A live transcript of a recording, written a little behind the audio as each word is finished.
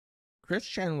Chris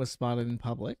Chan was spotted in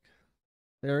public.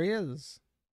 There he is.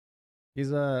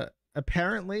 He's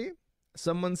apparently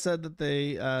someone said that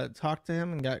they talked to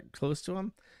him and got close to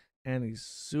him, and he's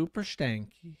super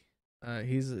stanky.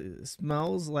 He's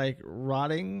smells like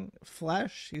rotting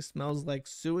flesh. He smells like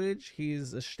sewage.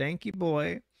 He's a stanky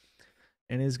boy,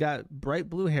 and he's got bright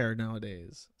blue hair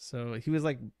nowadays. So he was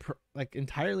like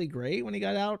entirely gray when he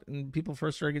got out, and people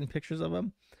first started getting pictures of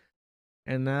him,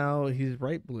 and now he's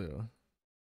bright blue.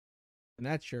 And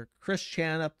that's your Chris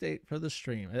Chan update for the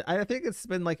stream. I think it's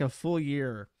been like a full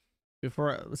year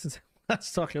since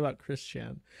let's talk about Chris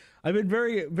Chan. I've been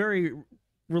very, very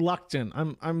reluctant.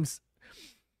 I'm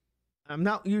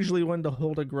not usually one to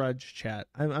hold a grudge, chat.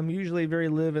 I'm usually very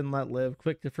live and let live,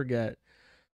 quick to forget.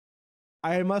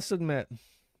 I must admit,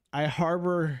 I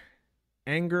harbor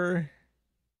anger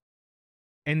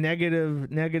and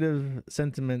negative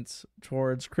sentiments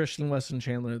towards Christian Weston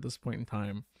Chandler at this point in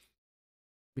time,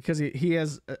 because he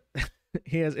has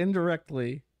he has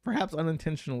indirectly, perhaps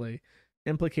unintentionally,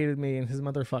 implicated me in his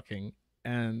motherfucking,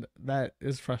 and that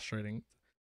is frustrating.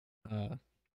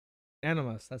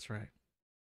 Animus, that's right.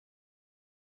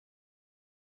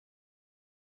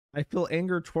 I feel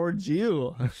anger towards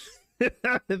you.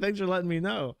 Thanks for letting me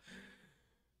know.